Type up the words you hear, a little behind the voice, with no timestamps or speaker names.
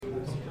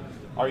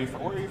Where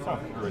are you from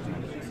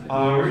originally?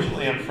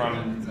 Originally, I'm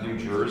from New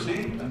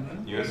Jersey,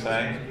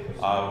 USA.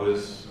 I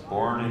was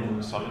born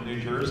in Summit, New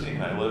Jersey,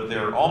 and I lived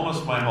there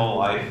almost my whole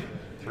life.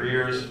 4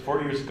 years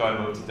ago, I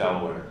moved to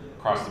Delaware,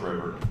 across the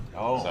river.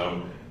 Oh.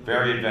 So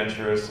very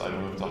adventurous. I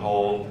moved a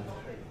whole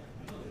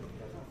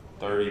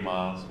 30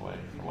 miles away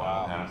from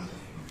my house.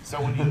 So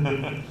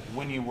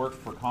when you worked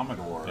for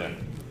Commodore, Yeah.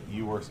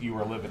 you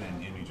were living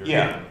in New Jersey.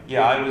 Yeah.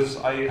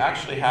 I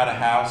actually had a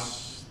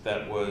house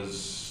that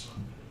was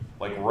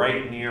like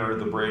right near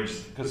the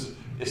bridge, because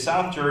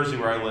South Jersey,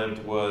 where I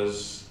lived,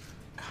 was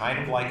kind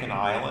of like an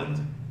island.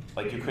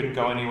 Like, you couldn't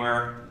go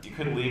anywhere. You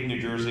couldn't leave New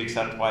Jersey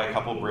except by a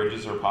couple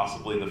bridges or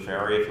possibly the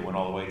ferry if you went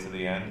all the way to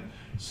the end.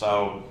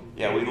 So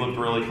yeah, we lived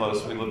really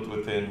close. We lived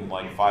within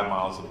like 5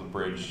 miles of the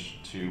bridge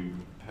to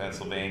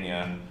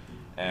Pennsylvania,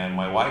 and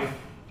my wife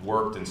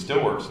worked and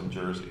still works in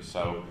Jersey,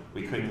 so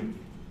we didn't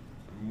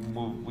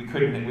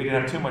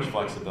have too much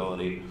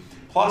flexibility.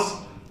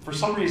 Plus, for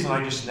some reason,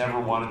 I just never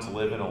wanted to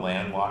live in a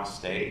landlocked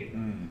state.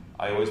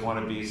 I always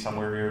wanted to be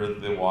somewhere near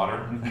the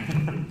water.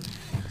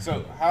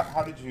 So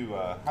how did you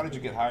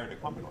get hired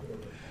at Commodore?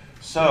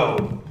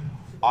 So,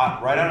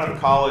 right out of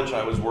college,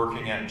 I was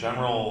working at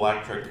General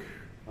Electric.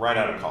 Right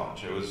out of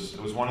college, it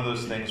was one of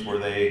those things where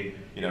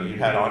you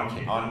had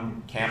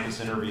on campus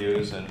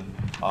interviews, and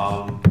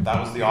that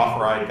was the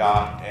offer I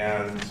got.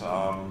 And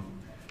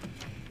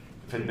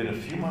if it had been a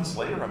few months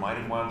later, I might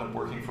have wound up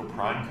working for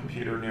Prime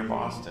Computer near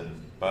Boston.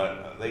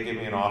 But they gave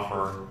me an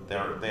offer.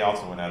 They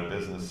also went out of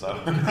business, so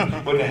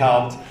wouldn't have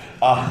helped.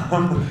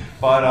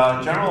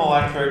 But General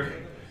Electric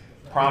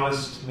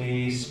promised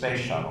me space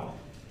shuttle,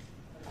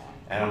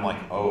 and I'm like,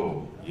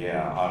 oh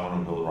yeah, I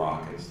want to build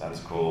rockets. That's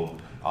cool.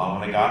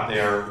 When I got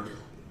there,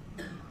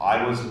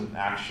 I wasn't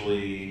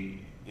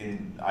actually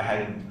I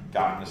hadn't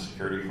gotten a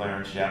security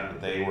clearance yet, but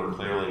they were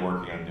clearly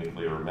working on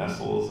nuclear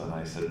missiles, and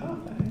I said, no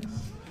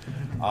thanks.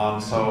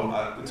 So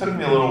it took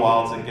me a little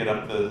while to get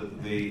up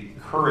the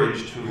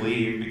courage to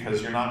leave,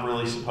 because you're not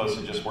really supposed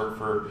to just work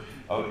for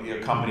a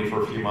company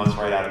for a few months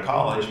right out of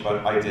college,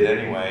 but I did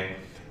anyway.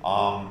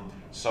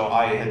 So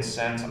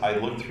I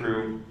looked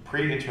through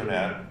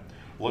pre-internet,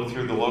 looked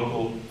through the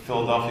local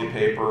Philadelphia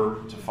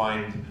paper to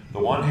find the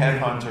one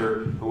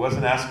headhunter who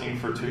wasn't asking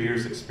for 2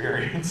 years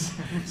experience,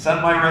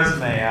 sent my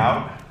resume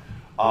out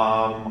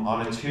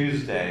on a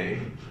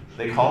Tuesday.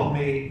 They called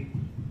me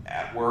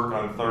at work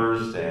on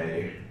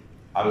Thursday.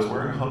 I was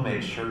wearing a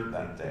homemade shirt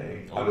that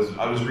day. I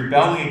was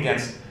rebelling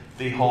against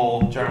the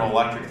whole General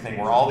Electric thing,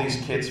 where all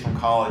these kids from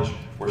college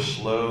were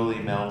slowly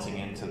melting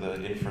into the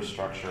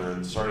infrastructure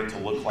and starting to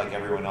look like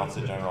everyone else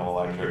at General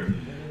Electric.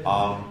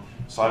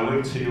 So I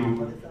went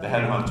to the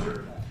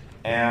headhunter,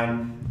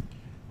 and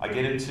I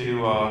get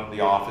into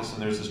the office,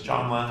 and there's this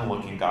John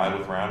Lennon-looking guy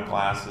with round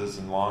glasses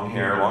and long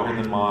hair,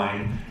 longer than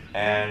mine,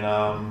 and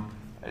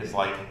it's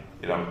like,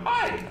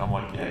 hi. I'm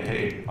like, yeah,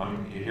 hey,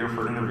 I'm here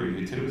for an interview.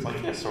 You too? He's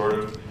like, yeah, sort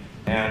of.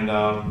 And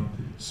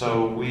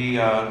so we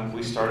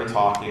started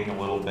talking a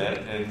little bit,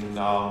 and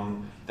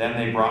then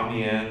they brought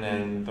me in,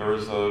 and there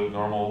was a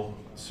normal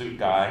suit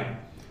guy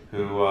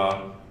who,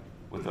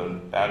 with a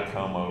bad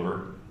comb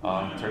over.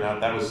 Turned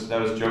out that was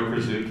Joe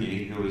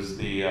Krasuki, who was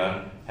the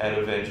head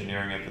of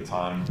engineering at the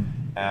time,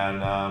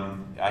 and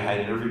I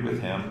had interviewed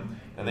with him.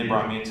 And they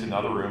brought me into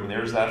another room, and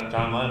there's that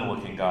John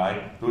Lennon-looking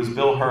guy, who was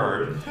Bill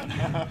Hurd,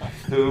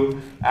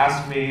 who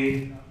asked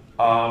me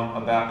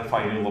about if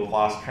I knew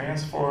Laplace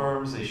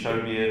transforms. He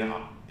showed me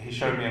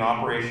an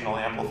operational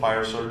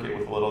amplifier circuit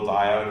with a little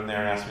diode in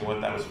there, and asked me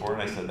what that was for.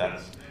 And I said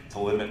that's to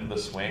limit the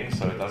swing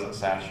so it doesn't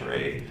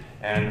saturate,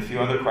 and a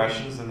few other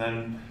questions. And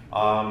then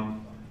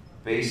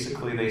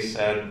basically they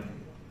said,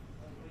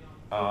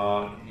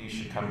 you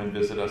should come and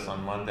visit us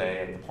on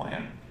Monday at the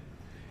plant.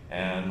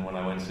 And when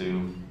I went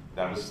to,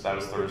 that was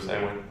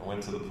Thursday, I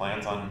went to the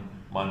plant on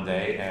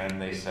Monday,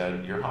 and they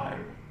said, you're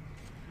hired.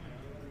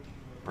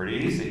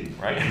 Pretty easy,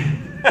 right?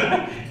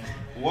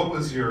 What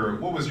was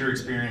your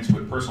experience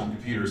with personal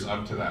computers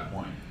up to that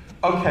point?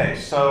 Okay,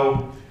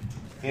 so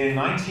in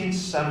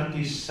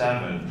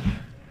 1977,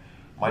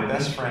 my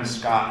best friend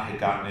Scott had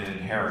gotten an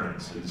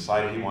inheritance and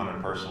decided he wanted a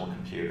personal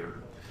computer.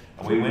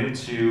 And we went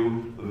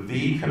to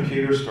the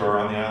computer store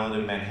on the island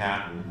of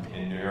Manhattan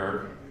in New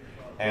York.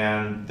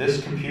 And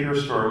this computer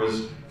store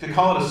was, to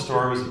call it a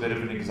store was a bit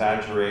of an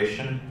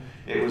exaggeration.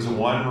 It was a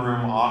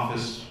one-room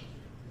office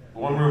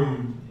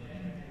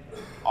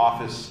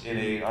in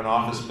an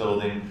office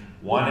building.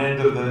 One end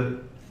of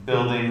the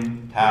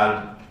building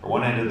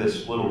one end of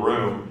this little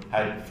room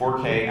had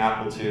 4K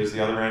Apple IIs,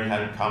 the other end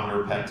had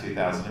Commodore PET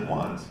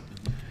 2001s.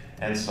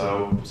 And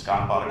so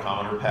Scott bought a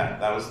Commodore PET.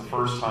 That was the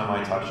first time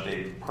I touched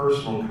a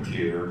personal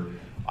computer.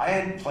 I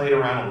had played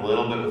around a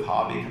little bit with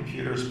hobby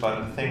computers,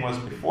 but the thing was,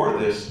 before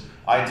this,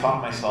 I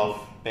taught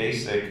myself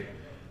BASIC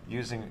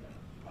using,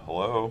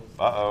 hello,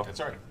 uh-oh. That's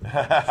all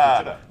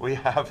right. We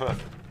have a,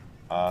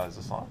 is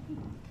this on?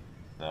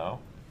 No?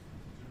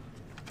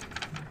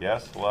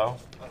 Yes, hello?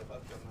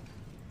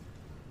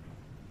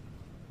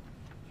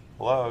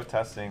 Hello,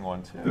 testing,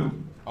 1,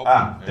 2.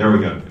 Oh, there we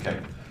go,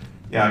 okay.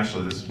 Yeah,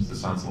 actually, this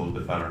sounds a little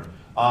bit better.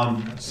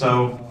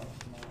 So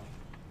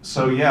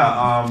So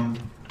yeah,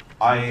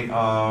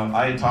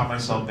 I had taught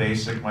myself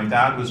BASIC. My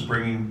dad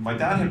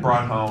had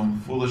brought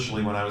home,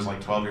 foolishly when I was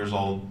like 12 years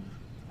old,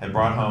 had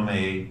brought home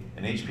an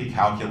HP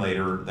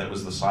calculator that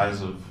was the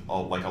size of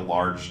like a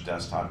large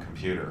desktop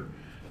computer.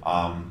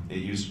 It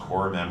used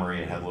core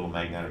memory, it had little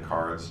magnetic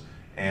cards,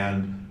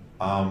 and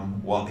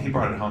well, he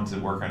brought it home to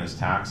work on his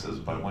taxes,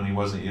 but when he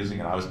wasn't using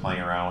it, I was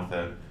playing around with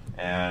it,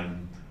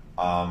 and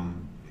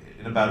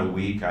in about a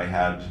week, I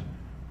had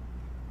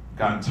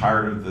gotten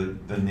tired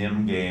of the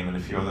NIM game and a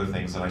few other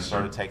things, and I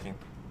started taking,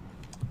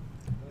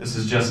 this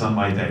is just on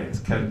my day, it's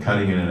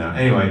cutting in and out.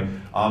 Anyway,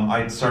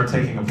 I started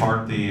taking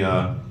apart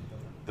the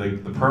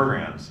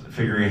programs,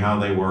 figuring how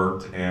they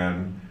worked,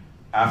 and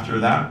after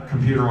that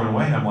computer went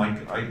away, I'm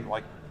like,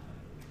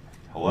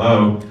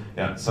 hello?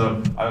 Yeah,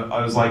 so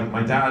I was like,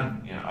 my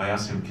dad, I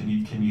asked him,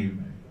 can you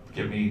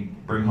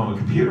bring home a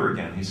computer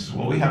again? He says,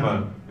 well, we have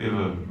a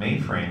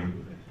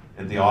mainframe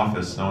at the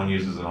office, no one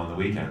uses it on the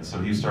weekends. So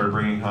he started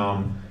bringing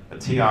home a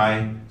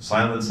TI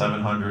Silent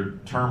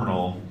 700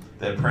 terminal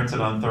that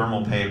printed on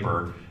thermal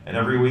paper, and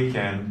every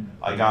weekend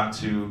I got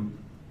to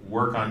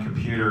work on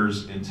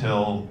computers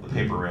until the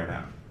paper ran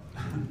out.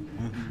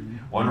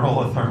 One roll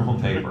of thermal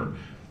paper.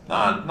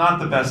 Not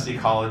the best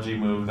ecology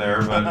move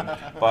there,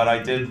 but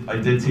I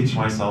did teach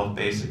myself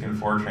BASIC and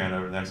Fortran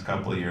over the next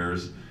couple of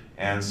years.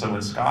 And so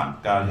when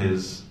Scott got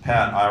his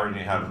PET, I already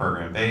knew how to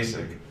program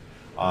BASIC.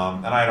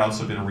 And I had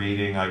also been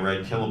reading. I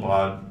read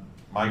Kilobaud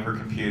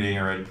Microcomputing.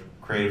 I read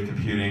Creative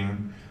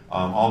Computing.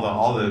 All the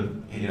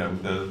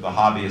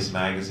hobbyist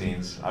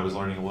magazines. I was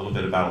learning a little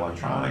bit about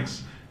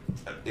electronics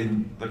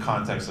in the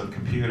context of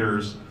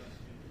computers.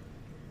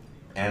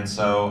 And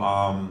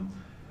so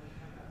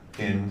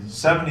in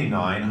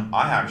 '79,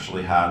 I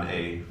actually had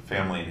a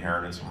family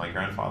inheritance when my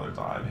grandfather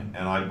died,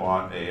 and I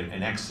bought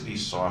an Exidy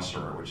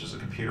Sorcerer, which is a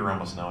computer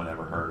almost no one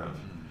ever heard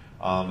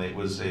of. It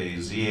was a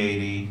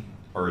Z80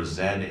 or a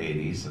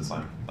Z80, since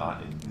I'm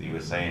not in the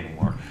USA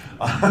anymore,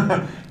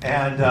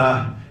 and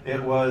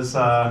it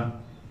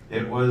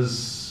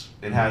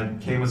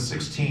came with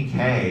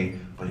 16K,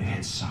 but it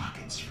had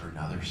sockets for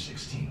another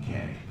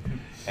 16K.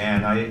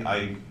 And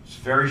I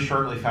very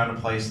shortly found a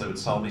place that would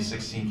sell me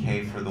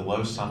 16K for the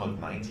low sum of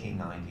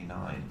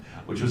 $19.99,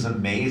 which was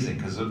amazing,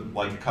 because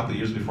like a couple of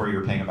years before, you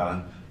were paying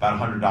about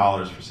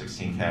 $100 for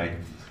 16K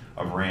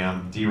of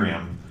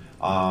DRAM.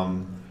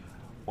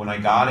 When I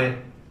got it,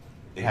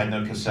 it had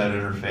no cassette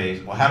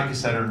interface. Well, it had a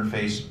cassette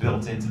interface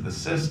built into the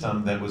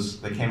system that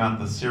came out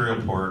the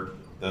serial port.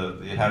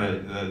 It had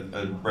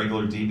a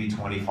regular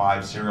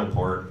DB25 serial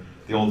port,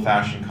 the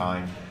old-fashioned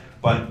kind,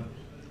 but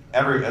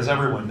as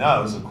everyone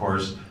knows, of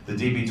course, the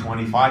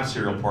DB25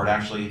 serial port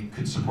actually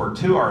could support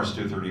two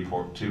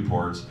RS-232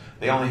 ports.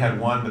 They only had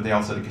one, but they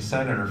also had a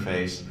cassette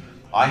interface.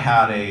 I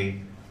had a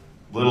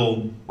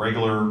little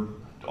regular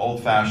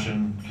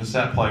old-fashioned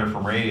cassette player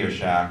from Radio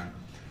Shack,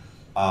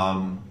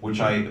 which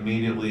I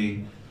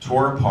immediately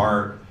tore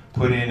apart,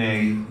 put in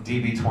a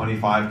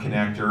DB25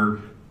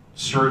 connector,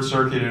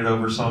 short-circuited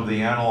over some of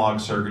the analog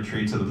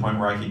circuitry to the point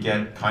where I could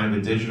get kind of a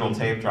digital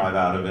tape drive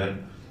out of it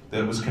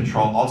that was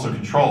also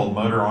controlled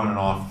motor on and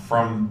off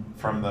from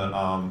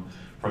the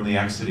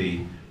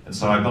Exidy. And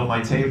so I built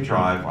my tape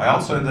drive. I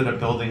also ended up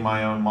building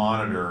my own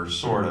monitor,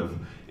 sort of.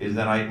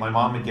 My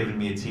mom had given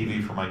me a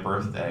TV for my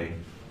birthday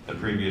the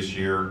previous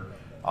year,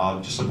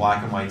 just a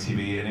black and white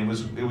TV, and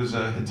it was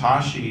a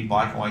Hitachi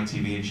black and white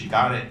TV, and she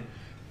got it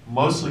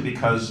mostly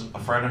because a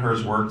friend of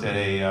hers worked at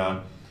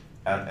a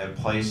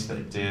place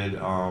that did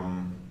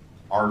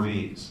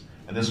RVs,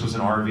 and this was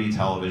an RV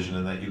television,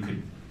 and that you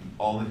could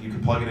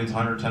plug it into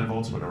 110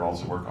 volts, but it would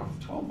also work off of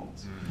 12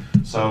 volts.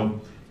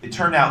 So it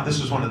turned out this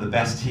was one of the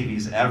best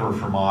TVs ever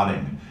for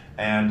modding.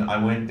 And I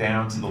went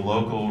down to the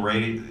local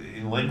radio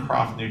in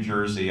Lincroft, New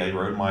Jersey. I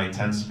rode my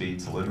 10-speed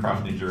to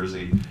Lincroft, New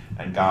Jersey,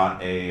 and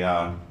got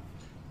a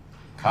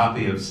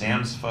copy of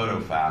Sam's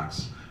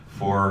Photofax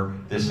for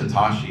this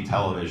Hitachi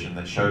television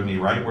that showed me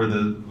right where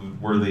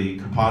the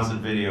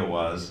composite video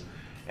was.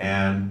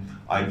 And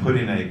I put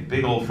in a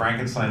big old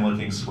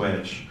Frankenstein-looking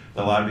switch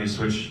that allowed me to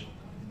switch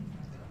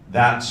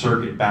that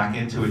circuit back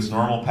into its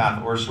normal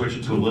path, or switch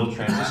it to a little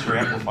transistor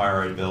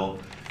amplifier I built.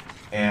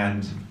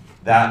 And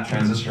that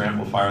transistor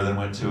amplifier then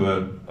went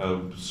to a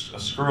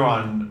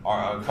screw-on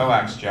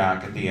coax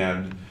jack at the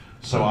end.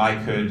 So I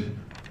could,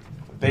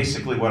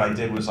 basically what I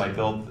did was I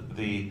built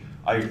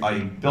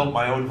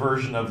my own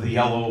version of the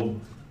yellow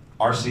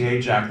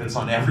RCA jack that's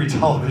on every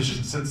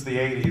television since the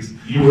 80s.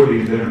 You were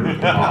the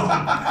inventor.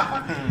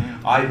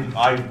 I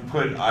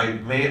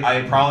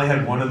probably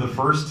had one of the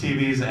first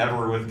TVs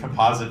ever with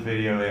composite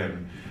video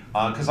in,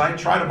 because I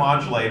tried a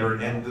modulator,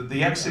 and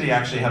the Exidy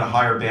actually had a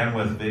higher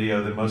bandwidth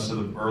video than most of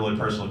the early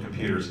personal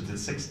computers. It did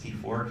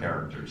 64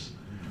 characters,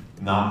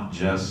 not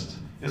just,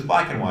 it was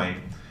black and white.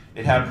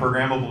 It had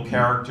programmable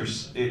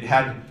characters. It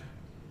had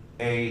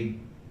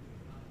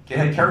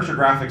character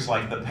graphics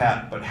like the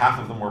PET, but half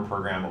of them were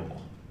programmable.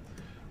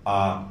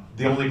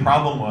 The only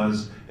problem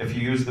was, if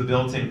you use the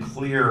built-in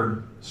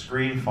clear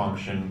screen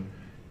function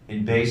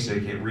in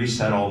BASIC, it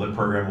reset all the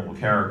programmable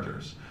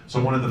characters.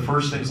 So one of the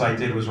first things I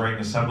did was write an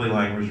assembly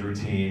language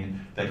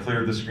routine that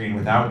cleared the screen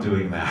without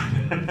doing that.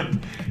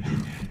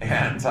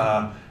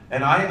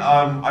 and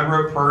I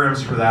wrote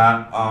programs for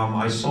that.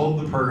 I sold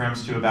the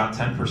programs to about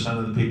 10%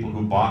 of the people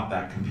who bought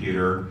that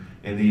computer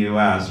in the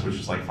US, which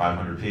is like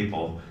 500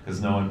 people,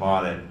 because no one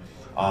bought it.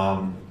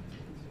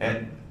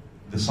 At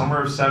the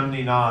summer of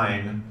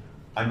 '79,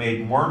 I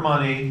made more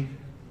money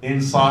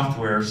in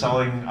software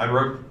selling. I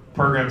wrote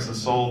programs and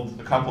sold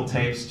a couple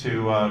tapes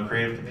to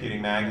Creative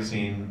Computing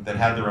Magazine that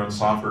had their own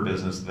software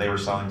business. They were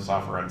selling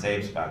software on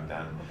tapes back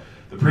then.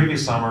 The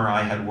previous summer,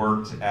 I had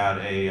worked at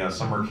a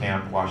summer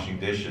camp washing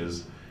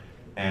dishes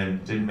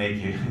and didn't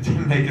make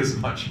as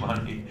much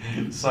money.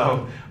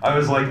 So I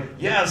was like,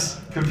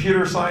 yes,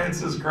 computer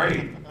science is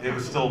great. It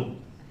was still,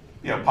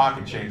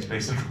 pocket change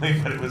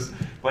basically, but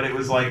it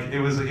was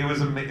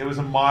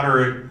a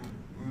moderate,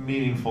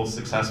 meaningful,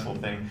 successful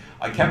thing.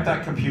 I kept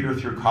that computer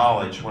through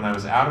college. When I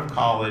was out of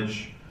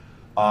college,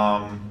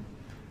 I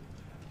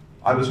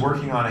was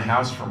working on a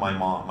house for my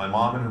mom. My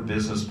mom and her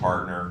business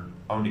partner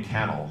owned a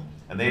kennel,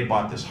 and they had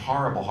bought this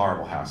horrible,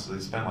 horrible house. So they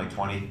spent like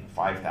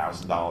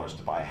 $25,000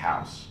 to buy a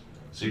house.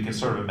 So you can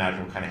sort of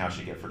imagine what kind of house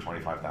you get for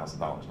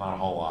 $25,000, not a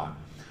whole lot.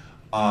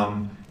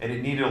 And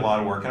it needed a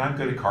lot of work, and I'm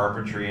good at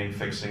carpentry and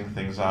fixing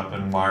things up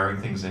and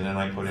wiring things in, and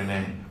I put in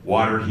a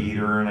water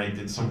heater, and I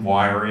did some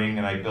wiring,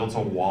 and I built a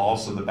wall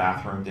so the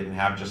bathroom didn't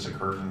have just a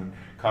curtain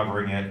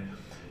covering it.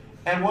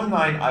 And one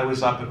night I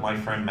was up at my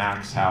friend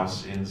Mac's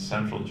house in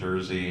Central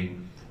Jersey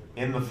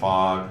in the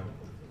fog,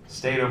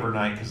 stayed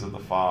overnight because of the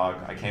fog.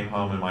 I came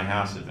home and my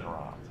house had been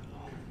robbed,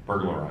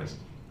 burglarized.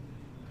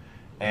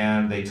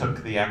 And they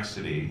took the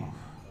Exidy.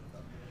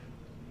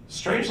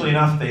 Strangely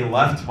enough, they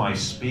left my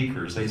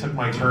speakers. They took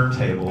my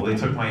turntable, they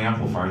took my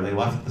amplifier, they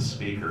left the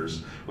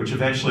speakers, which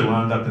eventually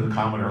wound up in the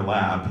Commodore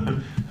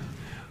lab.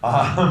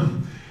 I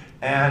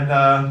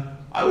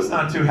was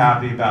not too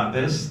happy about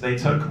this. They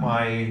took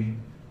my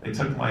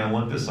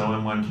Olympus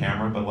OM1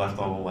 camera, but left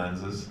all the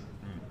lenses.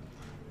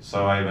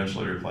 So I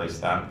eventually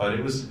replaced that. But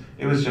it was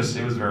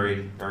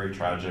very, very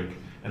tragic.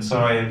 And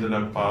so I ended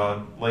up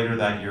later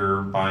that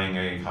year buying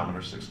a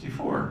Commodore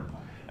 64.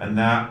 And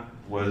that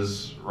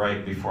was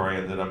right before I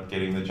ended up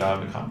getting the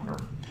job at Commodore.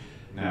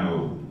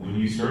 Now, when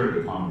you started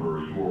at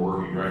Commodore, you were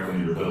working directly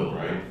under Bill,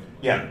 right?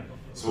 Yeah.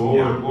 So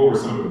what were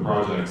some of the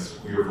projects,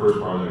 your first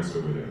projects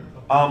over there?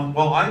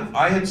 Well,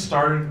 I had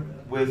started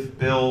with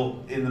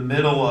Bill in the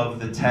middle of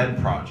the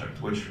TED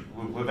project, which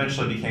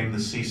eventually became the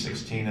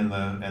C16 and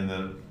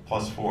the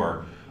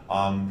 +4.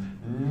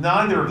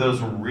 Neither of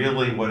those were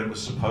really what it was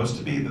supposed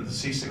to be, but the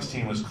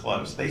C16 was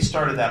close. They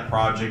started that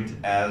project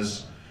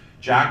as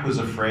Jack was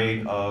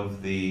afraid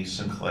of the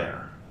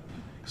Sinclair.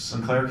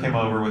 Sinclair came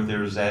over with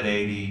their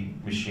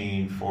Z80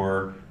 machine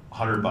for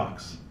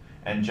 $100.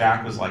 And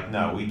Jack was like,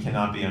 no, we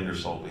cannot be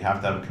undersold. We have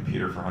to have a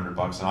computer for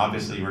 $100. And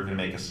obviously you were gonna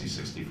make a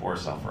C64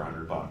 sell for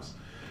 $100.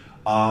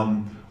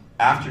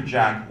 After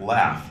Jack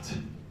left,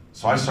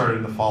 so I started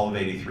in the fall of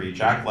 '83.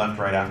 Jack left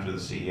right after the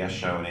CES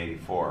show in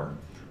 '84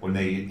 when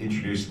they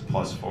introduced the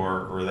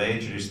 +4, or they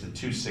introduced the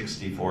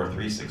 264,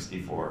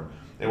 364.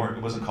 It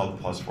wasn't called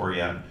the +4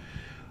 yet.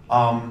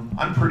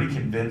 I'm pretty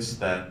convinced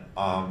that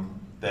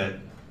that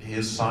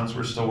his sons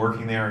were still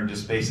working there and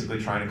just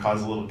basically trying to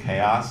cause a little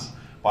chaos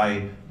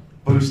by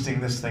boosting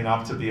this thing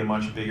up to be a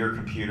much bigger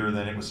computer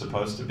than it was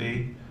supposed to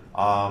be.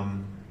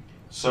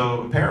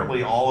 So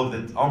apparently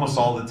almost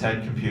all the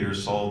TED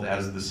computers sold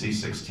as the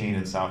C16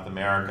 in South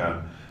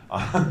America.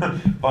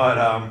 But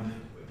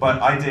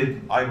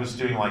I was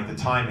doing like the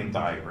timing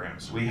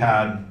diagrams. We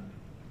had,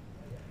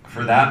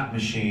 for that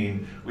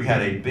machine, we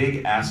had a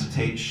big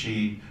acetate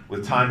sheet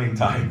with timing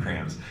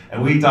diagrams,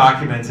 and we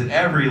documented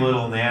every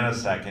little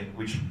nanosecond,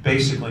 which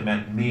basically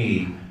meant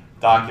me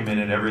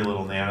documented every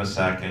little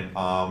nanosecond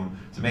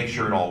to make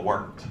sure it all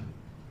worked.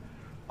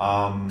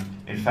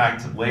 In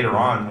fact, later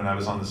on, when I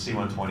was on the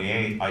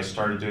C128, I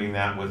started doing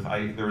that with,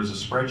 there was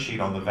a spreadsheet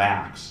on the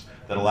VAX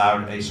that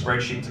allowed a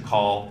spreadsheet to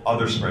call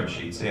other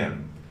spreadsheets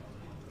in.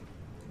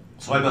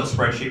 So I built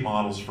spreadsheet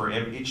models for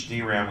each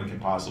DRAM we could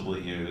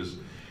possibly use.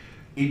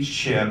 Each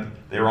chip,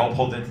 they were all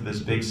pulled into this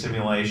big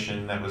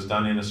simulation that was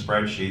done in a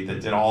spreadsheet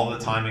that did all the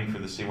timing for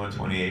the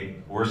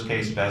C128, worst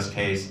case, best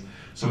case,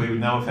 so we would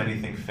know if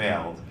anything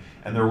failed.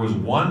 And there was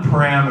one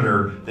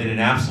parameter that in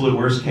absolute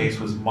worst case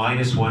was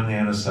 -1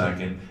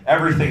 nanosecond.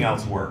 Everything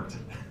else worked.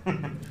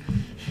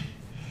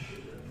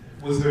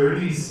 Was there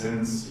any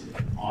sense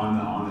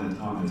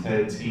on the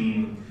TED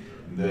team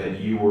that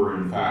you were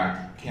in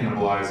fact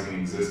cannibalizing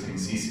existing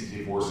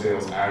C64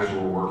 sales as you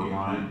were working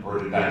on it, or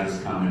did that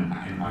just come in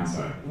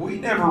hindsight? We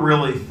never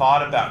really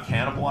thought about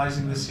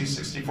cannibalizing the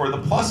C64. The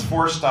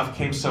 +4 stuff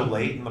came so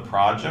late in the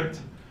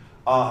project.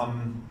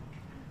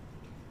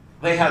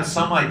 They had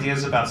some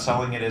ideas about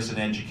selling it as an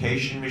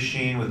education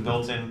machine with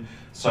built-in,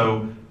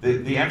 so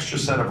the extra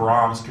set of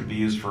ROMs could be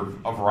used for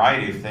a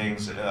variety of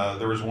things.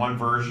 There was one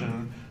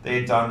version they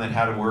had done that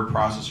had a word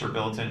processor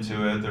built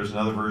into it. There's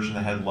another version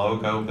that had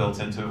Logo built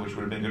into it, which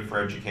would have been good for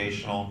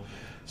educational.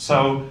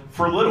 So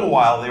for a little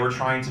while, they were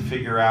trying to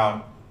figure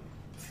out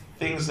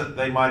things that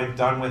they might have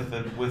done with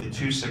the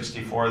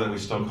 264 that we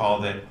still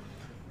called it,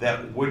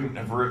 that wouldn't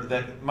have,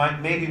 that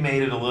might maybe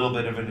made it a little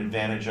bit of an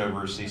advantage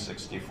over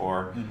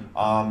C64.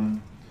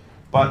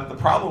 But the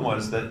problem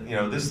was that, you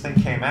know, this thing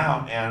came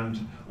out,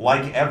 and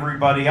like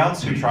everybody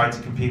else who tried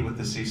to compete with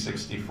the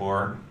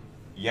C64,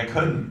 you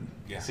couldn't.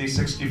 Yeah.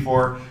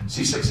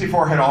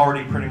 C64 had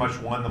already pretty much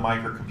won the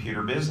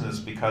microcomputer business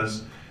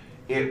because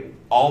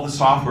all the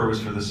software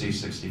was for the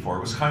C64.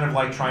 It was kind of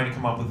like trying to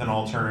come up with an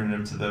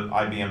alternative to the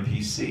IBM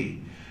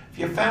PC. If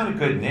you found a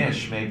good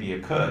niche, maybe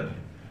you could.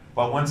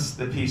 But once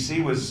the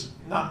PC was,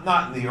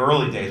 not in the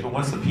early days, but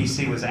once the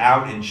PC was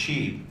out and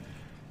cheap,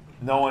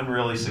 no one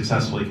really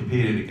successfully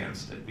competed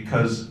against it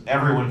because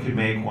everyone could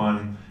make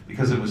one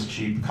because it was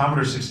cheap.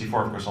 Commodore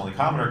 64, of course, only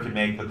Commodore could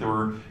make, but there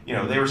were, you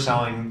know, they were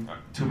selling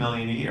 2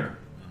 million a year.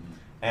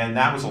 And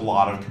that was a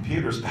lot of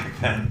computers back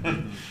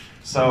then.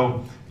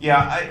 So,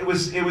 yeah, it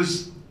was,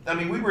 I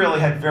mean, we really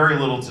had very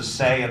little to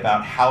say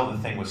about how the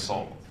thing was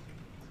sold.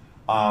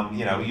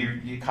 You know,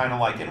 you kind of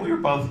like, and we were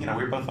both, you know,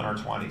 we were both in our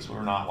 20s. We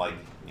were not like,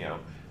 you know,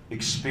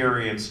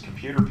 experienced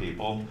computer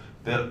people.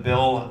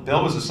 Bill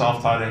was a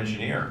self-taught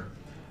engineer.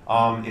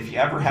 If you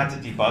ever had to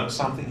debug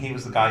something, he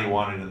was the guy you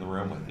wanted in the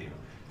room with you.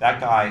 That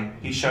guy,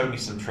 he showed me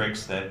some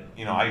tricks that,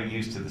 you know, I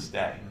use to this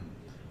day.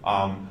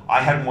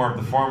 I had more of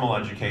the formal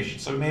education,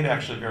 so we made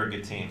actually a very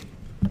good team.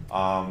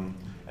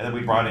 And then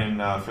we brought in,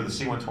 for the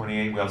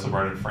C-128, we also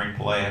brought in Frank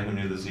Pelea, who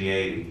knew the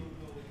Z-80.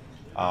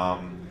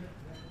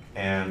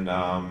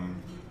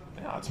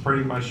 Yeah, it's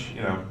pretty much,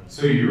 you know.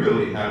 So you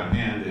really had a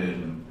hand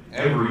in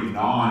every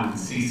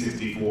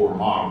non-C64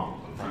 model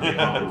that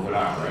Commodore put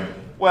out, right?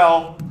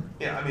 Well,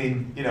 yeah, I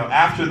mean, you know,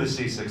 after the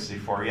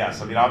C64,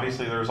 yes. I mean,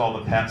 obviously there was all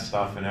the PET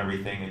stuff and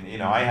everything, and you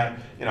know, I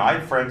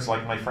had friends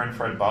like my friend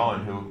Fred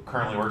Bowen, who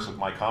currently works with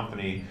my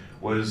company,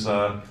 was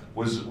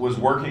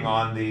working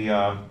on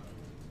the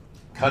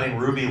cutting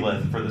Ruby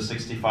lith for the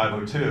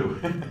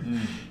 6502.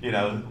 You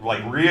know,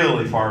 like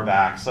really far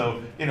back.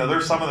 So you know,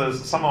 there's some of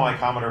my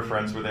Commodore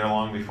friends were there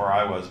long before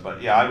I was,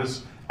 but yeah, I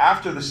was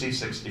after the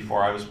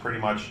C64. I was pretty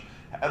much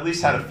at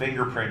least had a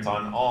fingerprint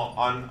on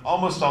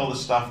almost all the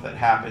stuff that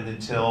happened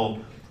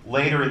until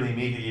later in the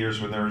Amiga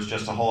years when there was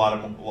just a whole lot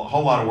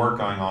of work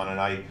going on, and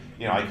I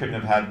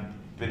couldn't have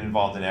been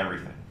involved in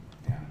everything.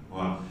 Yeah.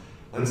 Well,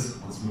 let's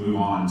move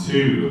on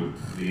to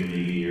the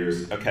Amiga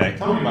years. Okay.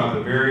 Tell me about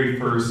the very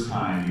first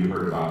time you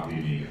heard about the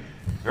Amiga.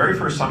 Very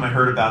first time I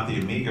heard about the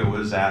Amiga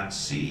was at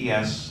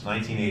CES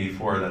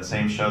 1984, that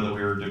same show that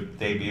we were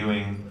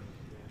debuting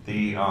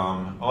the,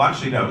 well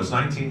actually no, it was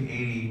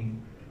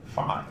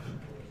 1985.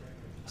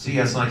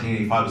 CES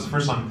 1985 was the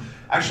first time.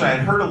 Actually, I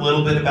had heard a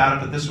little bit about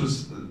it, but this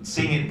was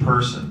seeing it in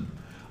person.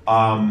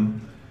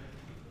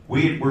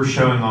 We were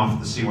showing off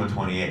the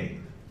C-128,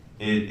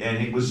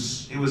 and it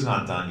was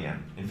not done yet.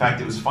 In fact,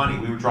 it was funny.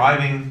 We were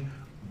driving.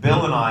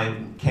 Bill and I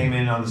came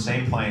in on the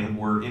same plane.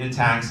 We're in a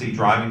taxi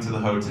driving to the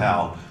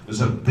hotel.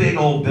 There's a big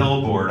old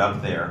billboard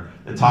up there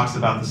that talks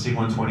about the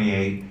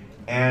C-128,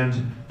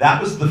 and that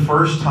was the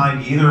first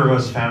time either of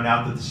us found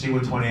out that the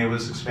C-128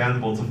 was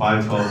expandable to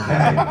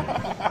 512K.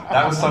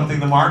 That was something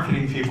the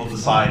marketing people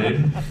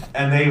decided,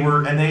 and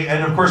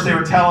of course they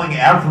were telling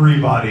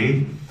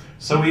everybody.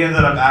 So we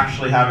ended up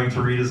actually having to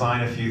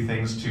redesign a few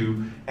things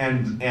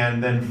and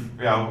then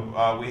you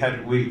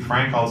know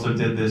Frank also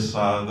did this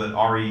the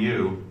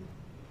REU,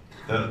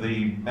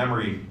 the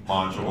memory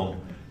module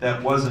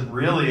that wasn't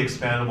really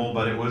expandable,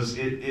 but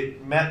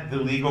it met the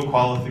legal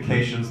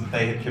qualifications that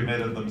they had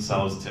committed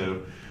themselves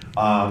to.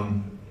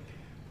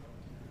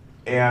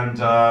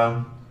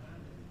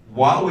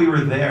 While we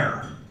were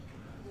there,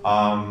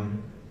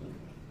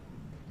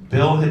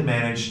 Bill had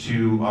managed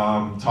to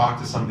talk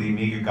to some of the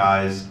Amiga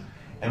guys,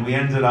 and we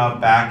ended up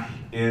back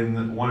in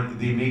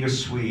the Amiga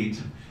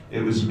suite.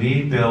 It was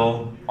me,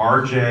 Bill,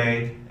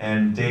 RJ,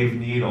 and Dave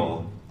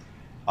Needle,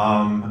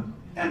 and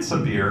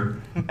some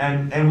beer,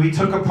 and we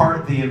took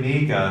apart the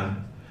Amiga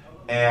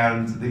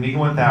and the Amiga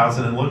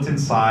 1000 and looked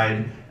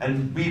inside,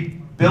 and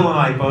Bill and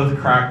I both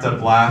cracked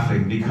up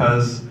laughing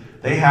because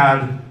they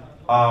had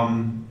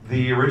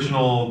the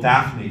original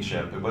Daphne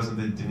chip. It wasn't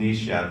the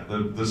Denise yet.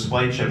 The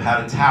display chip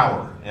had a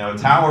tower. You know, a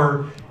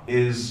tower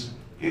is,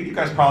 you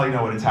guys probably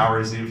know what a tower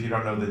is even if you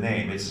don't know the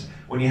name. It's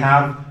when you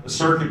have a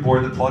circuit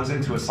board that plugs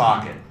into a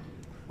socket.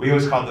 We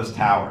always call those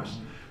towers.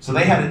 So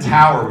they had a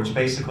tower, which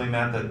basically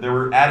meant that they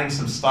were adding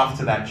some stuff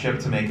to that chip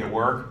to make it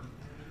work.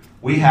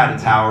 We had a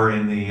tower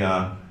in the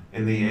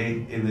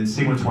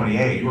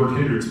C-128. You were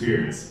kindred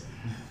experience.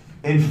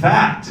 In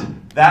fact,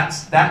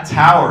 that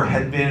tower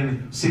had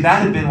been,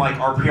 that had been like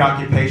our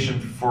preoccupation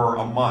for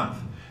a month,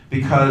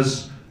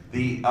 because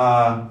the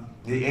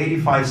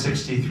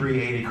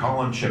 8563 80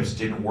 column chips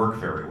didn't work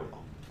very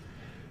well.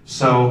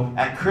 So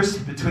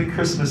between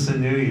Christmas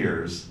and New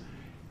Year's,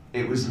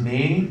 it was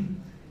me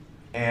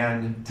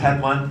and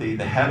Ted Lunthy,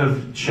 the head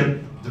of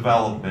chip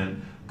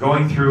development,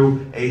 going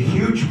through a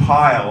huge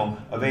pile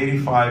of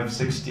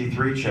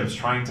 8563 chips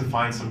trying to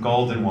find some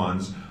golden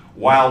ones,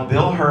 while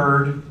Bill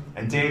Hurd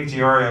and Dave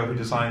Diorio, who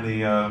designed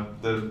the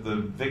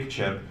VIC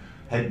chip,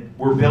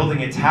 were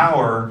building a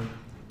tower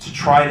to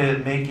try to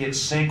make it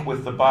sync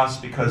with the bus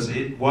because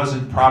it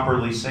wasn't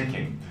properly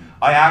syncing.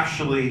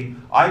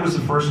 I was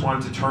the first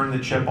one to turn the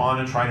chip on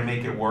and try to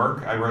make it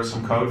work. I wrote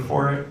some code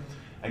for it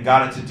and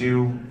got it to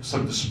do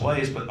some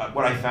displays, but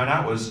what I found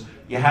out was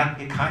you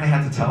kind of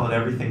had to tell it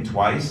everything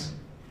twice.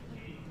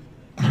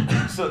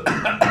 So,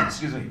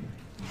 excuse me.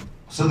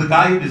 So the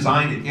guy who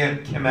designed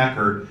it, Kim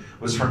Eckert,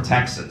 was from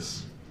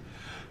Texas.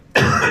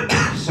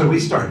 So we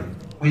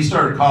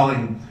started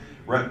calling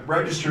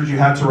registers you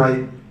had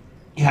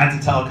to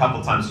tell a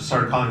couple times. We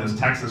started calling those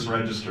Texas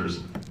registers.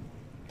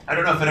 I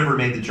don't know if it ever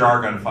made the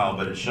jargon file,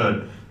 but it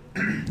should.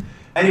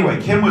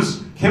 Anyway, Kim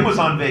was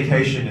on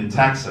vacation in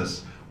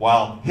Texas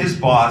while his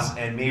boss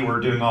and me were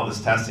doing all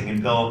this testing,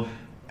 and Bill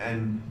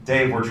and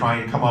Dave were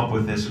trying to come up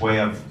with this way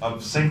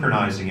of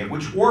synchronizing it,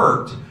 which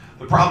worked.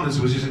 The problem is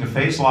it was using a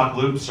phase lock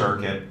loop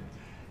circuit,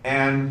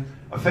 and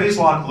a phase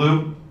lock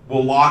loop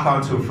will lock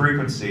onto a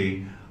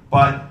frequency,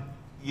 but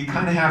you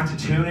kind of have to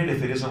tune it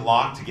if it isn't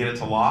locked to get it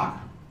to lock,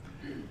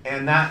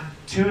 and that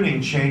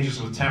tuning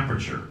changes with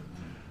temperature.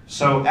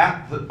 So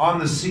on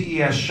the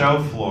CES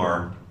show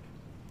floor,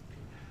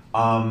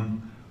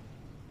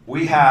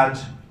 we had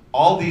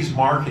all these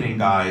marketing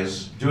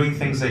guys doing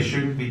things they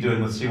shouldn't be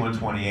doing with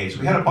C128s.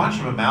 We had a bunch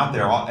of them out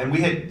there, and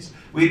we had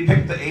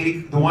picked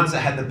the ones that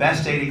had the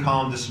best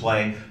 80-column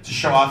display to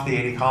show off the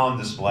 80-column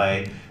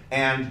display,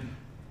 and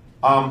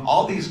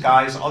all these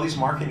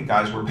marketing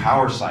guys were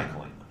power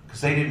cycling because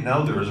they didn't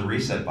know there was a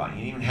reset button.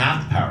 You didn't even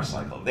have to power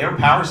cycle. They were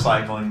power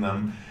cycling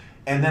them,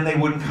 and then they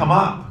wouldn't come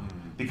up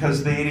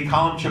because the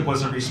 80-column chip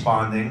wasn't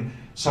responding.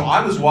 So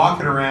I was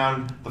walking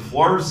around the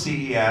floor of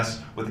CES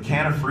with a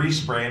can of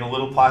freeze spray and a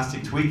little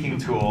plastic tweaking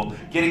tool,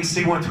 getting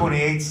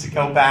C128s to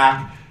go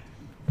back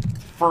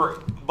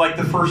for like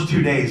the first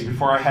 2 days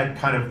before I had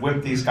kind of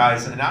whipped these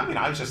guys. And I mean,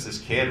 I was just this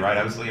kid, right?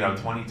 I was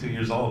 22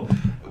 years old,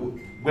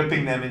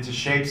 whipping them into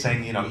shape,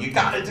 saying, you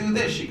got to do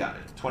this, you got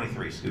it.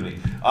 23, excuse me.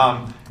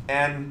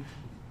 And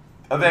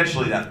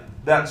eventually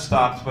that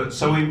stopped. But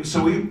so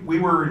we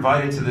were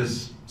invited to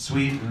this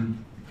suite,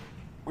 and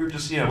we were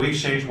just, we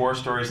exchanged war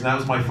stories, and that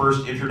was my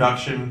first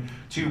introduction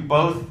to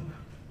both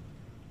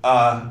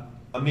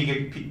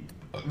Amiga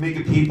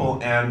people,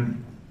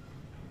 and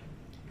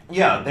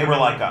yeah, they were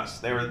like us.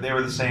 They were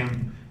the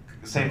same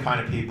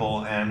kind of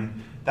people,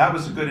 and that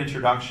was a good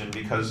introduction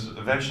because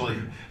eventually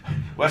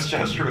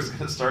Westchester was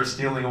going to start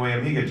stealing away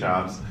Amiga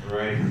jobs.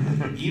 Right.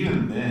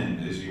 Even then,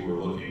 as you were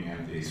looking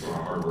at the sort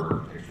of hardware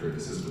architecture of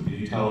the system,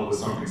 did you tell it was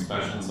something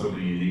special, something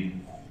unique?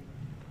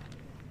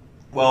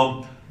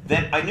 Well,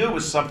 then I knew it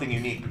was something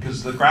unique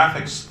because the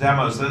graphics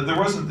demos,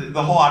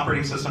 the whole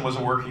operating system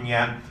wasn't working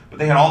yet, but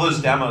they had all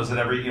those demos that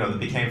that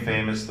became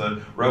famous,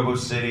 the Robo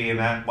City and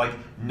that, like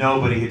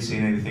nobody had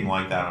seen anything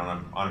like that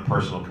on a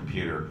personal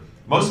computer.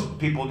 Most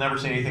people had never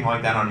seen anything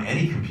like that on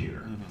any computer.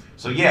 Mm-hmm.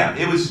 So yeah,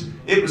 it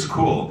was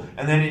cool.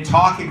 And then in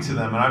talking to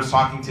them, and I was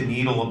talking to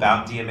Needle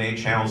about DMA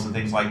channels and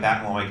things like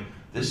that, and I'm like,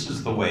 this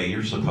is the way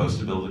you're supposed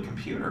to build a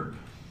computer.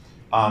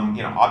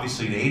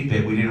 Obviously in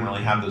 8-bit we didn't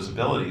really have those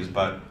abilities,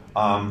 but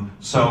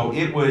so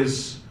it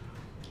was,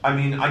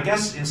 I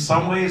guess in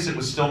some ways it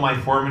was still my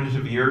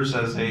formative years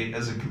as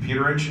a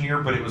computer engineer,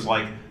 but it was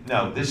like,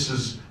 no,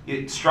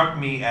 it struck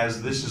me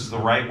as this is the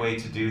right way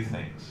to do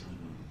things.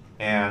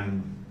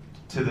 And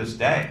to this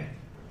day,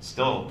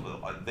 still,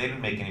 they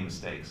didn't make any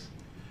mistakes.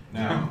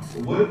 Now,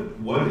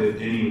 what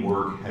if any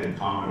work had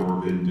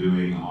Commodore been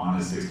doing on a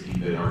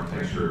 16-bit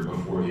architecture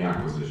before the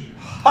acquisition?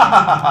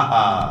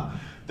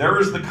 There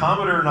was the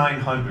Commodore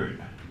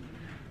 900.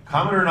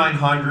 Commodore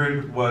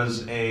 900 was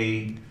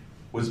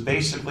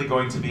basically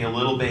going to be a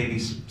little baby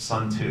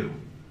Sun 2.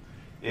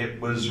 It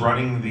was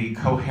running the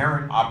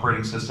Coherent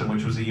operating system,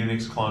 which was a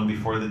Unix clone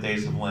before the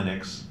days of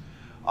Linux.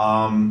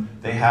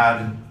 They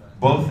had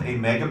both a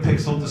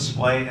megapixel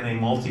display and a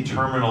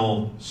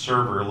multi-terminal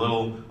server, a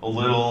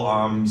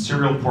little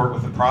serial port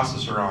with a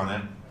processor on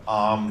it,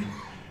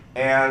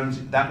 and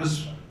that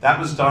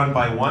was done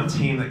by one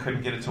team that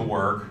couldn't get it to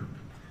work.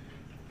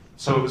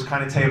 So it was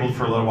kind of tabled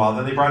for a little while.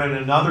 Then they brought in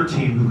another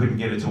team who couldn't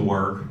get it to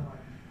work.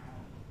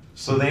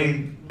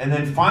 And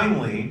then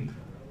finally,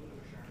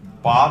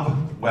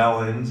 Bob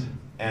Welland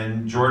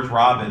and George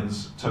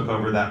Robbins took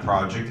over that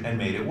project and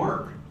made it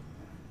work.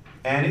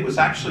 And it was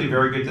actually a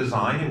very good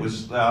design. It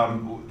was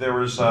there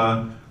was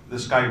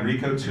this guy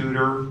Rico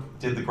Tudor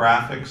did the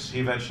graphics. He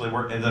eventually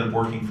ended up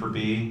working for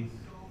B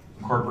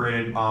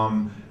Incorporated.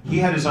 He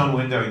had his own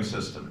windowing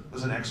system. It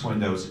was an X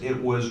Windows. It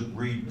was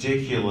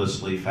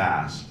ridiculously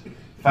fast.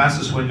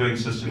 Fastest windowing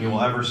system you will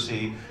ever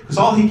see, because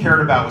all he cared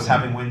about was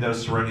having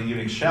Windows to run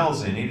Unix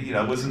shells in. He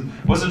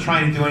wasn't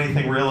trying to do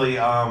anything really,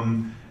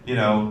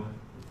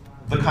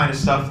 the kind of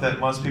stuff that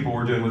most people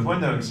were doing with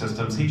windowing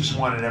systems. He just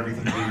wanted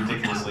everything to be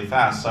ridiculously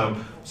fast. So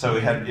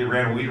it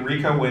ran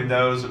Rico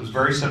Windows. It was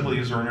very simple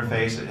user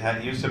interface.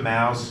 It used a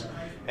mouse,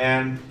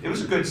 and it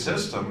was a good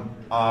system.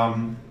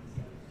 I'm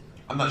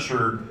not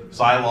sure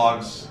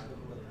Zilog's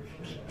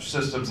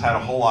systems had a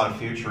whole lot of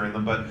future in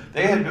them, but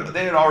they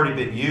had already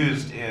been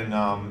used in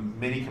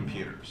mini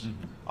computers.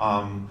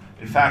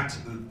 In fact,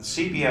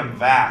 CBM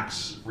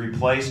VAX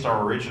replaced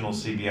our original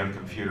CBM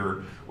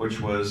computer, which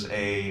was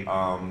a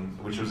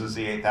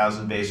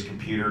Z8000 based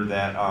computer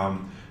that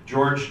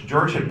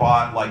George had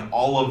bought like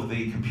all of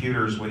the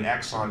computers when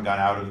Exxon got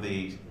out of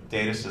the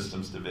data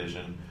systems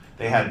division.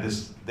 They had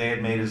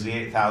made a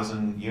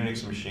Z8000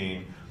 Unix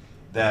machine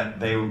that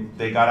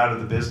they got out of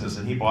the business,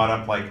 and he bought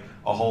up like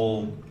a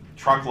whole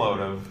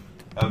truckload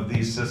of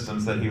these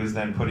systems that he was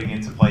then putting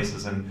into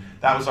places, and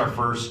that was our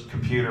first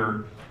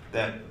computer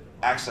that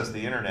accessed the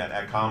internet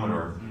at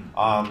Commodore.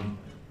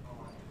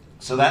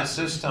 So that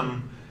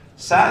system,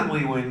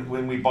 sadly,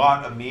 when we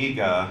bought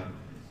Amiga,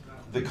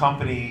 the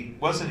company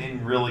wasn't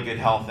in really good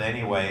health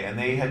anyway, and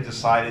they had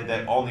decided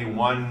that only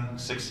one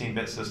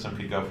 16-bit system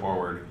could go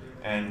forward,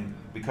 and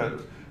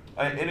because,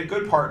 in a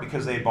good part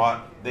because they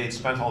had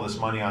spent all this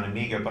money on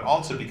Amiga, but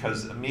also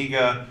because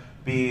Amiga,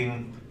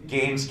 being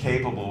games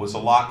capable, was a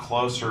lot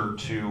closer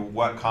to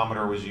what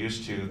Commodore was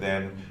used to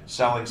than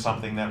selling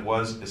something that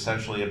was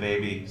essentially a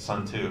baby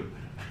Sun 2.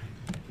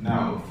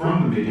 Now,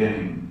 from the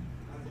beginning,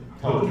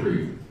 tell the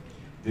truth.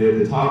 Did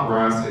the top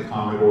brass at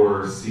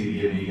Commodore see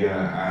the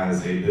Amiga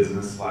as a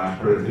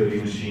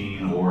business/productivity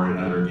machine or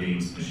another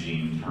games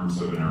machine in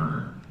terms of an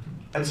earner?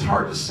 It's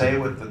hard to say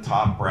what the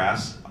top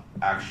brass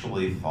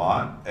actually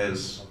thought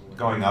as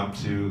going up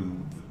to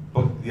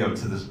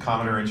this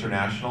Commodore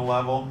International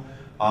level.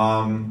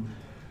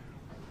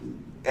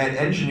 At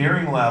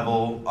engineering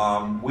level,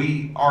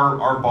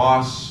 our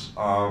boss,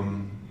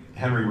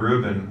 Henry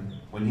Rubin,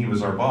 when he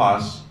was our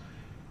boss,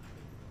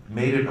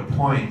 made it a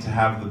point to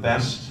have the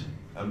best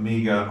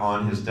Amiga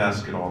on his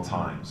desk at all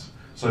times.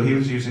 So he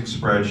was using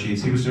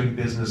spreadsheets, he was doing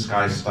business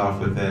guy stuff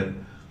with it.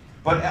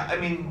 But I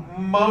mean,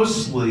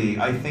 mostly,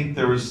 I think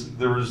there was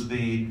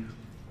the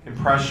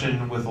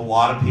impression with a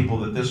lot of people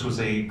that this was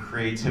a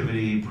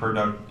creativity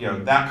product,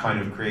 that kind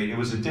of it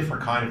was a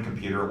different kind of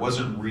computer. It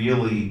wasn't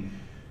really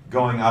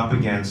going up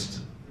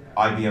against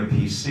IBM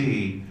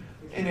PC.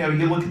 And,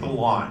 you look at the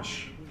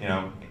launch,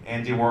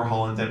 Andy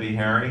Warhol and Debbie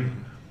Harry,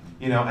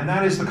 and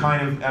that is the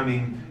kind of,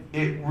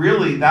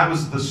 that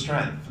was the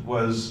strength,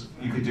 was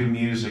you could do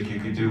music, you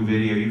could do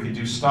video, you could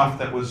do stuff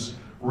that was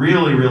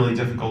really, really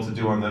difficult to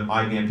do on the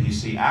IBM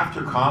PC.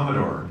 After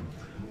Commodore,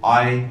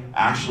 I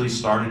actually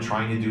started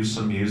trying to do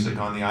some music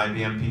on the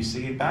IBM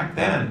PC. And back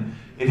then,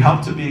 it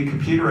helped to be a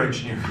computer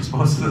engineer because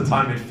most of the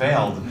time it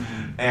failed.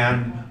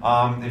 And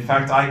in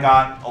fact, I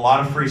got a lot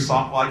of free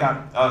software. I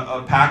got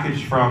a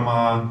package from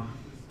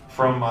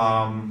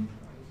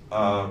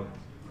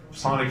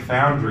Sonic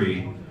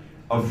Foundry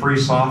of free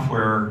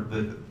software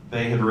that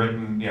they had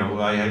written.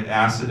 I had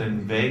ACID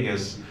in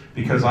Vegas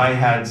because I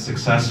had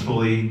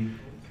successfully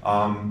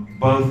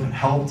both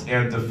helped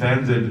and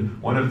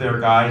defended one of their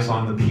guys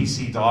on the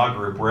PC DAW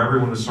group, where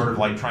everyone was sort of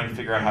like trying to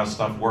figure out how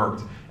stuff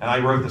worked. And I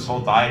wrote this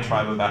whole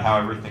diatribe about how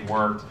everything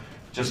worked,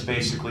 just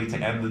basically to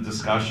end the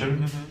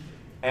discussion.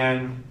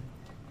 And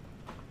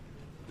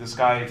this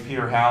guy,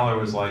 Peter Haller,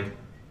 was like,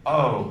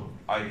 "Oh,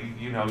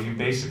 you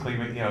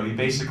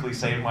basically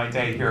saved my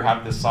day. Here,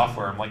 have this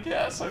software." I'm like,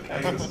 "Yes, okay,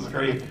 this is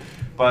great."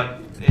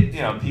 But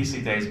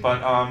PC days.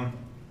 But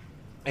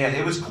yeah,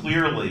 it was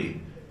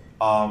clearly,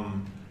 you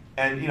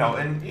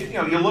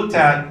looked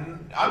at.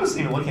 I wasn't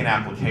even looking at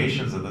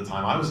applications at the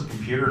time. I was a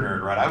computer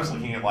nerd, right? I was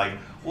looking at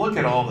look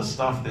at all the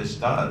stuff this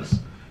does.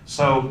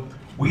 So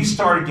we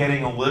started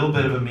getting a little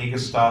bit of Amiga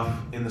stuff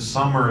in the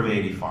summer of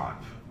 '85.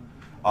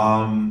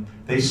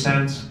 They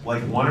sent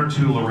like 1 or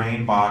 2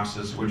 Lorraine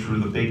boxes, which were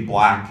the big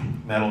black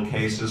metal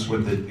cases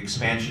with the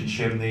expansion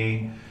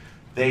chimney.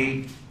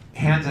 They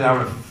handed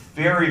out a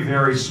very,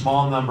 very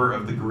small number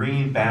of the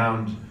green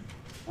bound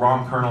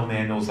ROM kernel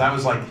manuals. That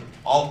was like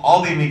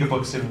all the Amiga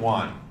books in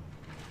one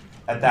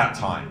at that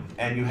time.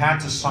 And you had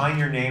to sign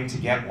your name to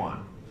get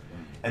one.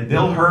 And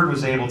Bill Hurd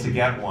was able to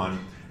get one.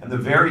 And the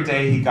very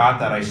day he got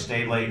that, I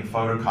stayed late and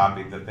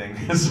photocopied the thing.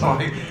 So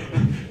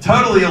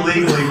totally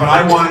illegally, but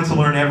I wanted to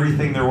learn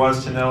everything there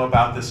was to know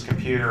about this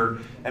computer.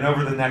 And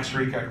over the next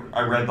week,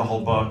 I read the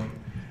whole book.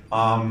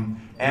 And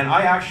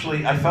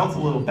I felt a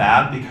little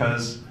bad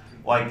because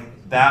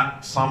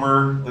that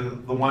summer,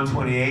 the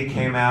 128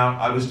 came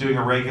out. I was doing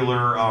a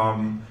regular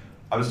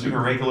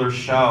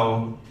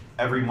show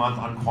every month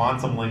on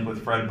Quantum Link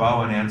with Fred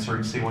Bowen,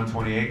 answering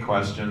C128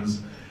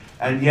 questions.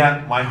 And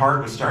yet, my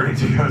heart was starting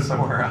to go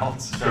somewhere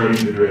else. Starting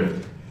to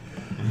drift.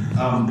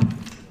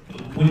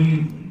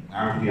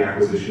 After the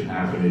acquisition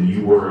happened and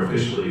you were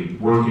officially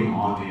working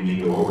on the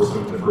Amiga, what were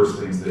some of the first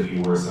things that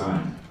you were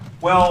assigned?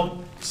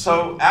 Well,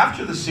 so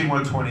after the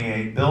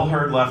C128, Bill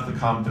Hurd left the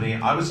company.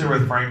 I was there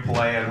with Frank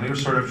Pallea, and we were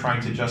sort of trying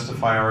to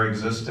justify our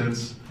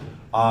existence.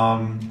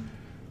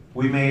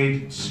 We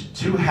made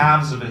 2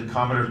 halves of a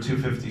Commodore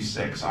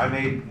 256. I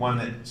made one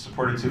that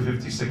supported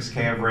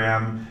 256K of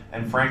RAM,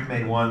 and Frank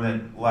made one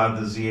that allowed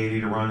the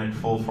Z80 to run at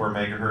full 4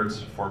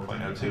 megahertz,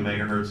 4.02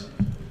 megahertz,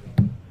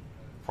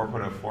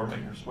 4.04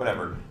 megahertz,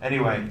 whatever.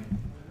 Anyway,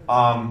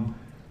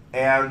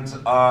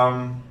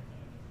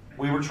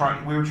 we were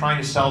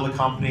trying to sell the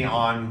company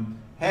on,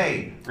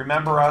 hey,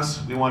 remember us?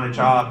 We want a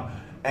job.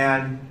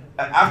 And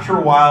after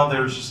a while,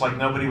 there was just like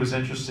nobody was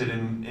interested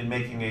in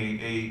making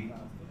a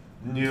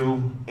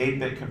new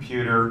 8-bit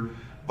computer.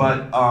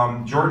 But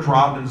George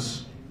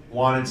Robbins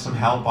wanted some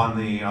help on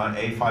the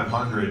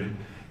A500.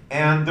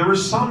 And there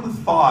was some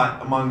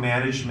thought among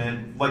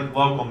management, like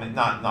local,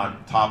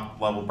 not top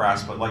level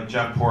brass, but like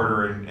Jeff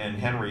Porter and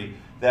Henry,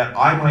 that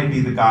I might be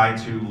the guy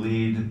to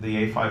lead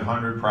the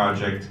A500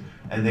 project,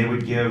 and they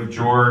would give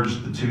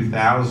George the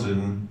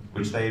 2000,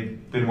 which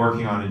they'd been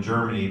working on in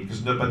Germany,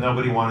 but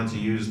nobody wanted to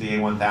use the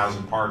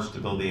A1000 parts to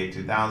build the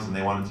A2000.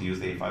 They wanted to use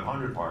the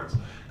A500 parts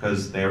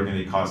because they were going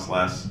to cost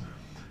less,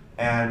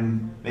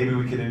 and maybe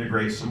we could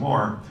integrate some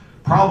more.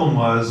 Problem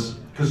was,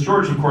 because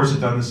George, of course, had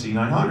done the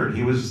C900.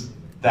 He was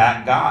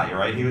that guy,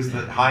 right? He was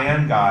the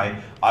high-end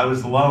guy. I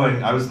was the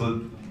low-end. I was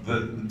the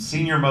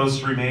senior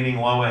most remaining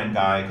low-end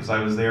guy because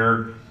I was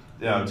there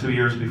 2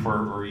 years before,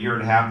 or a year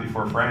and a half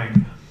before Frank.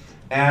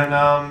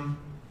 And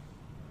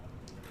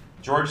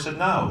George said,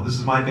 "No, this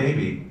is my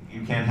baby.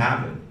 You can't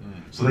have it."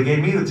 So they gave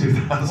me the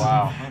 2000.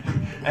 Wow.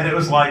 And it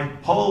was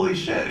like, holy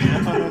shit.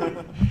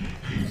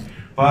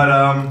 But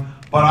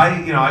it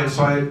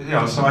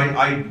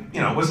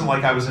wasn't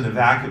like I was in a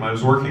vacuum. I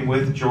was working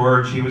with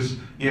George. He was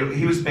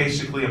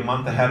basically a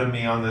month ahead of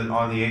me on the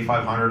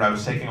A500. I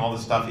was taking all the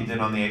stuff he did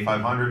on the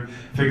A500,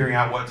 figuring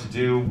out what to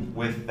do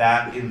with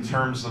that in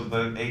terms of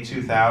the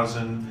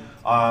A2000.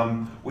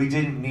 We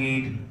didn't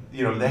need,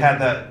 they had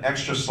that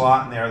extra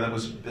slot in there that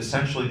was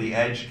essentially the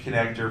edge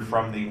connector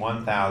from the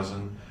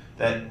 1000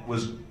 that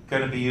was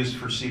going to be used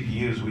for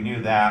CPUs. We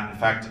knew that. In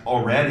fact,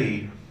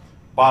 already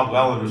Bob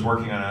Welland was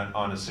working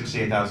on a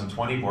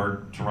 68020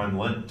 board to run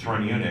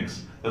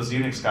Unix. Those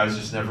Unix guys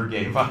just never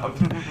gave up.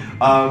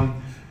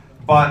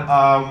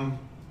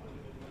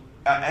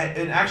 And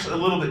actually a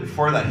little bit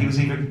before that, he was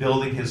even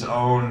building his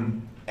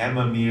own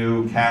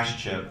MMU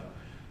cache chip.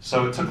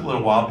 So it took a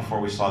little while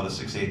before we saw the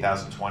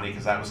 68020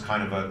 because that was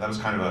kind of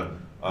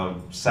a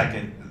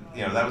second,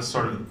 that was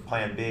sort of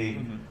plan B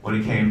when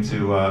it came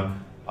to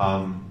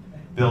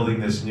building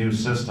this new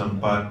system.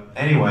 But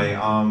anyway,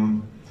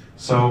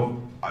 so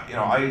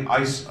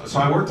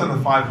I worked on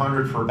the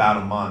 500 for about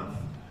a month.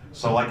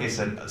 So like I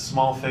said,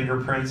 small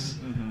fingerprints,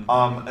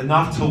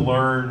 enough to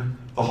learn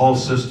the whole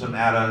system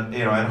at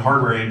a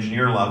hardware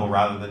engineer level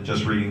rather than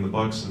just reading the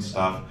books and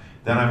stuff.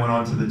 Then I went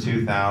on to the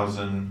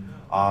 2000.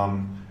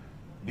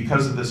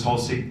 Because of this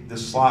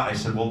slot, I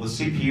said, well, the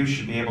CPU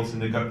should be able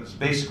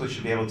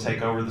to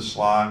take over the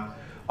slot.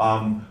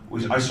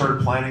 I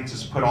started planning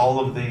to put all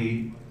of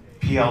the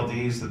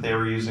PLDs that they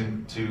were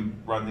using to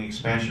run the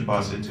expansion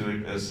bus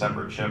into a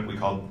separate chip we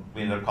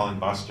ended up calling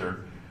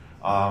Buster.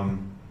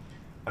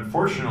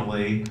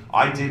 Unfortunately,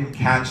 I didn't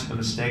catch the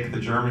mistake the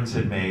Germans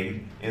had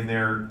made in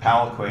their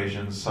PAL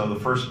equations, so the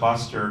first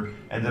Buster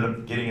ended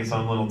up getting its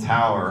own little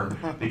tower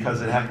because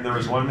there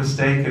was one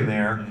mistake in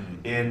there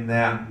in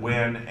that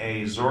when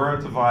a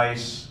Zora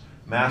device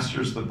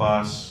masters the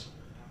bus,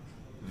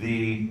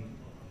 the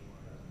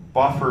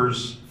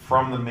buffers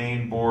from the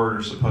main board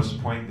are supposed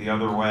to point the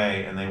other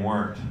way, and they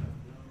weren't.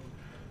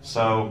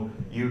 So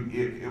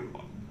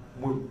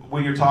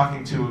when you're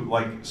talking to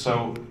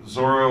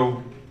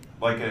Zorro,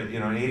 like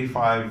an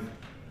 85,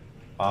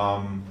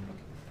 I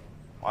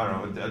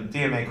don't know, a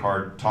DMA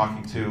card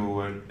talking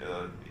to a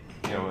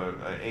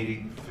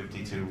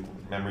 8052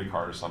 memory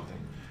card or something,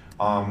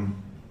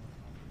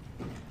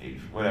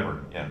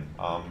 whatever, yeah.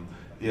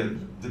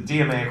 The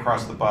DMA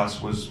across the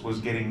bus was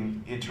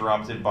getting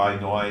interrupted by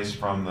noise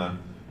from the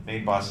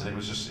main bus, and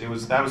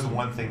that was the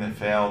one thing that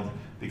failed,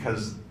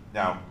 because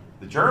now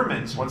the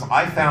Germans, once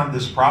I found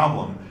this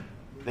problem,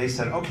 they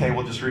said, okay,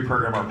 we'll just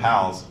reprogram our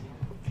PALs.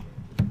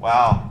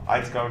 Wow, I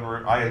had to go and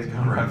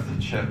rev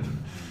the chip.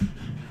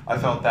 I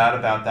felt bad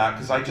about that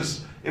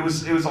because it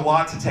was a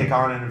lot to take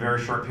on in a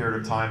very short period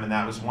of time, and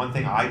that was one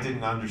thing I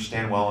didn't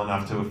understand well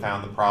enough to have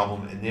found the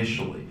problem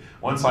initially.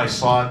 Once I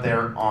saw it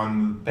there on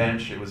the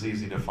bench, it was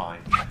easy to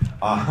find.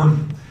 That's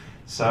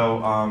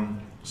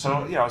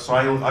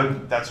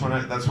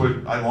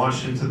what I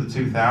launched into the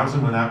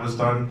 2000. When that was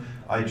done,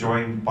 I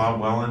joined Bob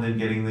Welland in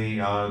getting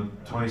the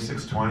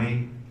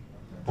 2620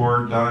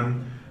 board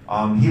done.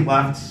 He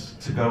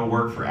left to go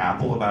work for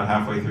Apple about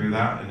halfway through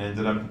that, and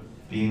ended up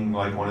being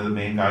like one of the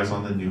main guys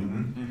on the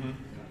Newton.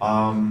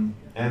 And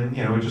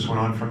it just went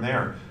on from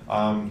there.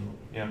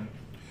 Yeah.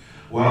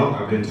 Well,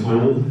 I've been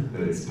told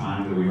that it's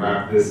time that we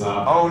wrap this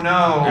up. Oh no!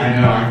 I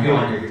know. I feel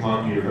like I could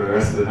talk to you for the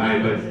rest of the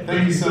night, but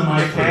thank you so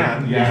much. You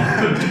can.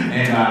 Yeah.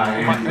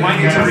 And might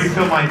need to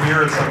refill my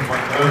beer at some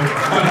point.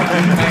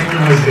 Thank you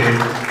very much, Dave.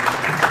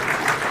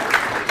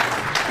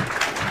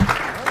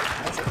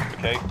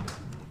 Okay.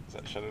 Does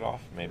that shut it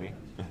off? Maybe.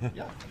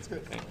 Yeah, that's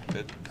good. Okay,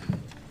 good.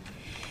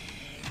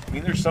 I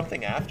mean, there's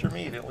something after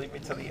me. You didn't leave me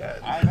to the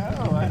end. I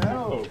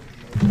know.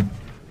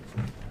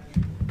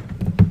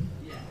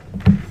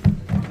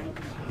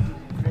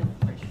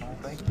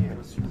 Thank you.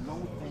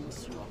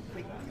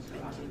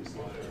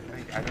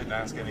 I didn't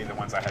ask any of the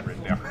ones I had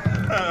written down.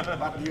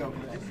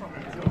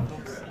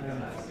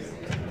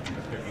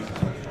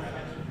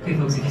 Okay,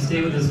 folks, if you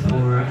stay with us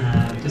for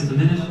just a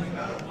minute,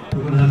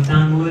 We're going to have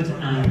Dan Wood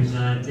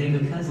and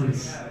David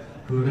Pleasance,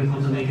 who are going to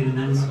come to make an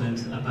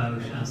announcement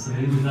about some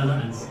new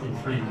developments in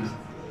Friend.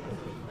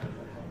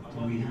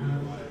 Do we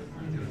have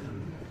either of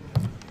them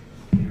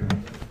here?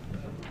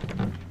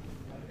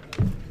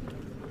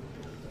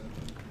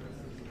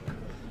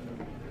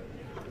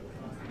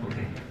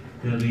 Okay,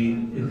 they'll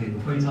be, okay,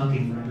 we're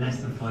talking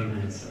less than 5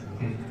 minutes,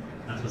 okay?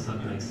 That's what's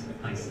up next.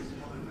 Thanks.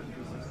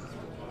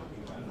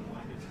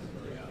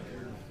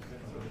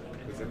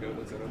 Is that good?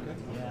 Is that okay?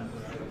 Yeah.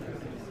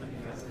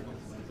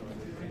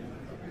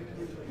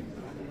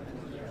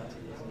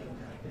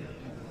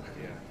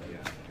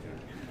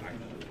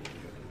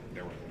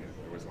 There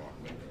was a lot.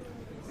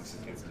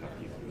 It's tough.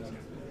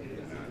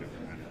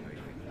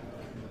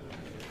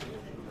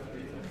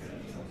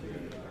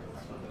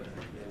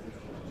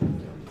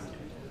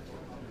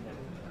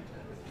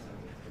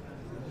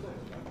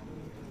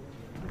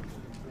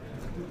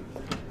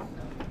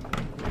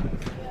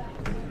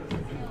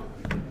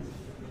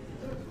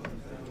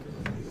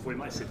 We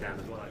might sit down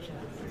as well, actually.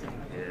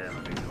 Yeah, I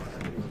think so.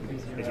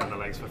 He's on the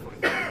legs for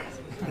 45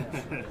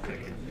 minutes.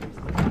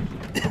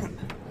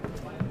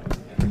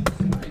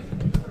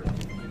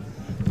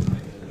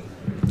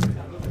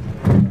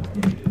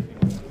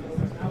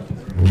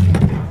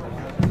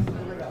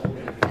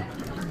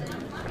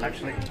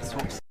 Actually,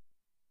 swap.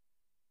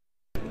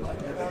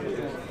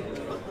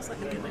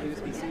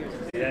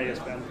 Yeah, yes,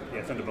 Ben.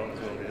 Yeah, Thunderbolt as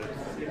well, yeah.